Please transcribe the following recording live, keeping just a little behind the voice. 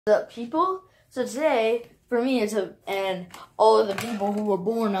The people. So today, for me, and all of the people who were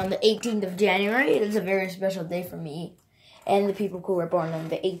born on the 18th of January, it is a very special day for me. And the people who were born on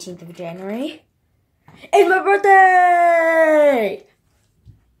the 18th of January. It's my birthday!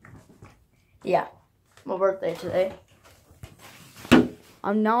 Yeah, my birthday today.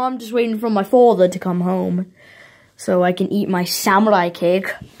 Now I'm just waiting for my father to come home so I can eat my samurai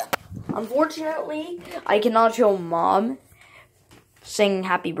cake. Unfortunately, I cannot show Mom sing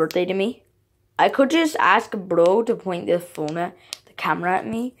happy birthday to me. I could just ask bro to point the camera at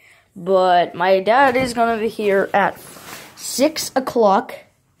me, but my dad is gonna be here at 6 o'clock,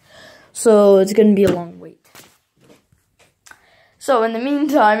 so it's gonna be a long wait. So in the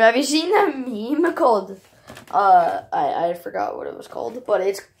meantime, have you seen that meme called I forgot what it was called, but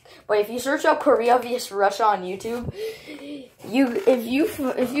if you search up Korea vs Russia on YouTube,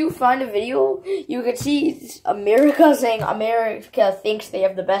 if you find a video, you could see America saying America thinks they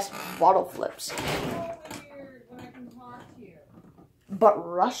have the best bottle flips. But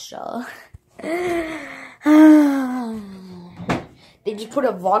Russia, they just put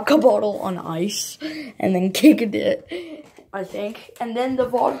a vodka bottle on ice and then kicked it, I think. And then the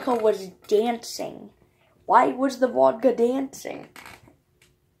vodka was dancing. Why was the vodka dancing?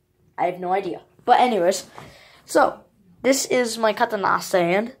 I have no idea. But anyways, so this is my katana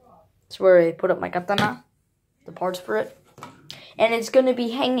stand. It's where I put up my katana, the parts for it. And it's going to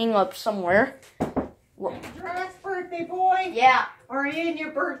be hanging up somewhere. Dress, birthday boy? Yeah. Are you in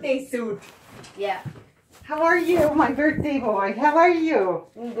your birthday suit? Yeah. How are you, my birthday boy? How are you?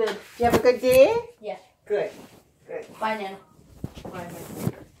 I'm good. Do you have a good day? Yeah. Good. Good. Bye, Nana. Bye,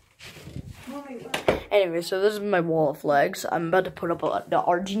 Anyway, so this is my wall of flags. I'm about to put up the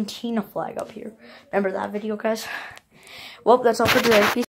Argentina flag up here. Remember that video, guys? Well, that's all for today. Peace.